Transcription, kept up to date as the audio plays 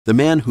The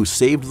man who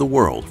saved the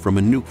world from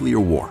a nuclear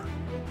war.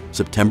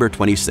 September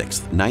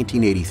 26,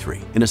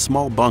 1983, in a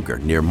small bunker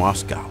near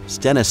Moscow,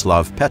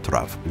 Stanislav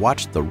Petrov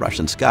watched the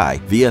Russian sky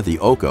via the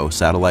OKO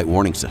satellite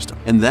warning system.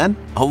 And then,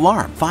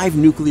 alarm! 5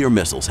 nuclear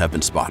missiles have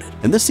been spotted.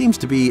 And this seems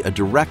to be a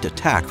direct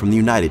attack from the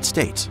United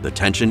States. The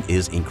tension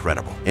is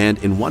incredible.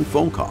 And in one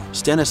phone call,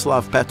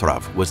 Stanislav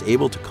Petrov was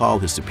able to call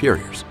his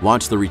superiors,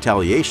 launch the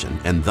retaliation,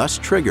 and thus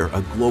trigger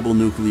a global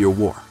nuclear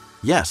war.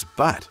 Yes,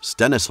 but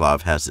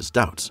Stanislav has his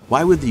doubts.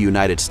 Why would the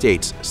United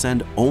States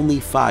send only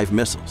 5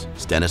 missiles?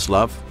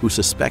 Stanislav, who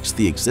suspects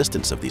the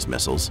existence of these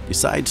missiles,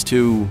 decides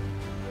to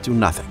do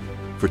nothing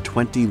for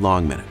 20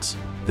 long minutes.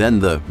 Then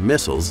the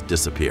missiles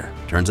disappear.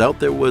 Turns out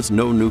there was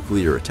no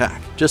nuclear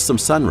attack, just some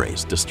sun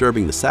rays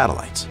disturbing the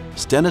satellites.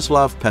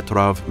 Stanislav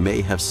Petrov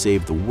may have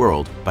saved the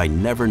world by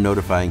never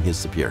notifying his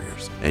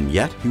superiors, and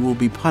yet he will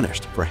be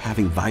punished for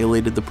having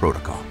violated the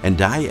protocol and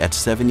die at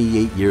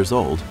 78 years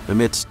old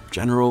amidst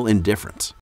general indifference.